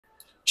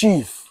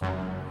Chief,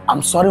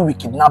 I'm sorry we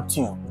kidnapped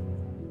you.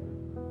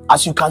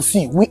 As you can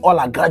see, we all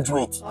are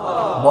graduates,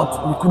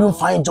 but we couldn't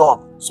find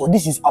job. So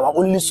this is our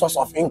only source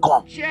of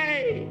income.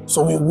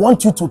 So we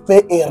want you to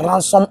pay a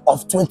ransom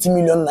of 20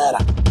 million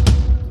naira.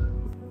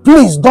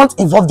 Please don't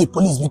involve the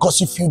police, because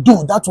if you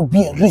do, that will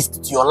be a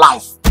risk to your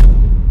life.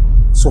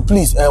 So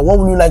please, what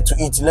would you like to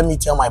eat? Let me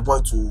tell my boy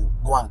to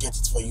go and get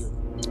it for you.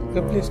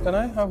 Okay, please, can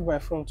I have my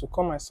phone to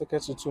call my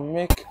secretary to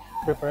make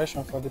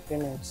preparation for the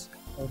payments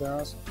of the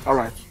ransom? All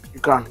right, you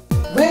can.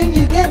 When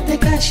you get the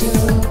cash,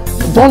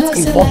 don't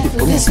involve the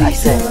police, I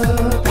said.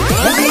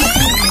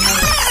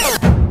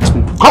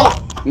 Come on!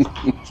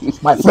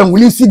 My friend,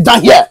 will you sit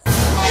down here?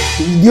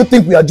 Do you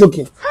think we are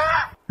joking?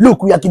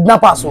 Look, we are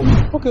kidnappers.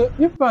 Okay,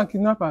 you people are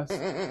kidnappers.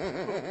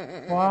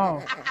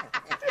 Wow,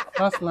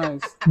 that's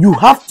nice. You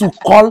have to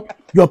call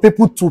your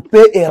people to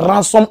pay a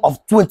ransom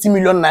of 20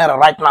 million naira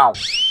right now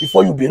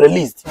before you be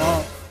released.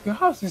 Wow, your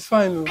house is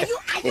fine, though.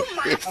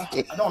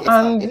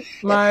 And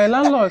my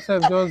landlord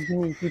said just give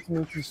me quick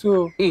notice.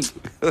 So, you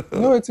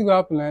know what's going to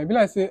happen? Like, be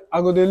like, say,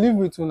 I go to live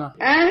with you now.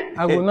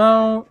 I go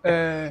now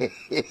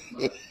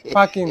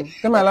parking.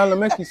 Tell my landlord,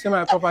 make you sell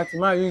my property.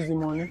 I use the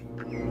money.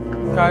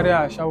 Carry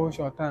a shower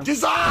short time. You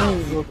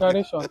go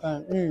carry short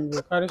time. You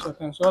go carry short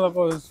time. So all of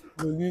us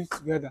will live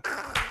together.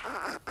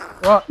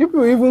 Well,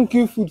 people even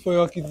kill food for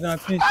your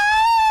kidnapping.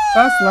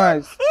 That's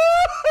nice.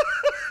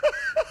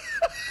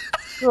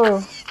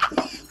 So,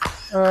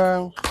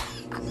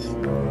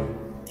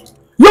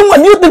 young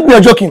man, you think we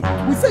are joking?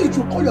 We say you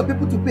should call your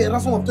people to pay a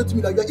ransom of 20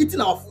 million. You are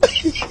eating our food.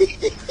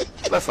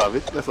 Let's have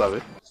it. Let's have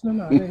it.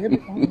 No, help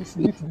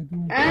me.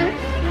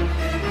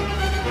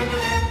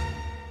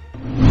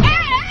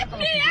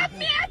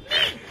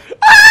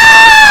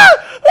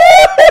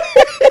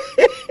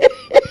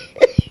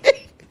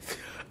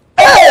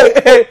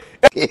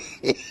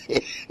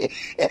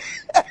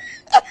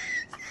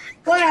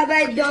 What have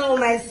I done with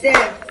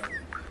myself?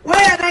 What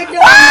have I done with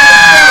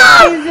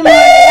myself? Use the money.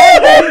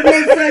 How did I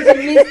make such a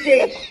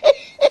mistake?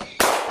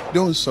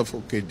 Don't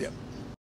suffocate them.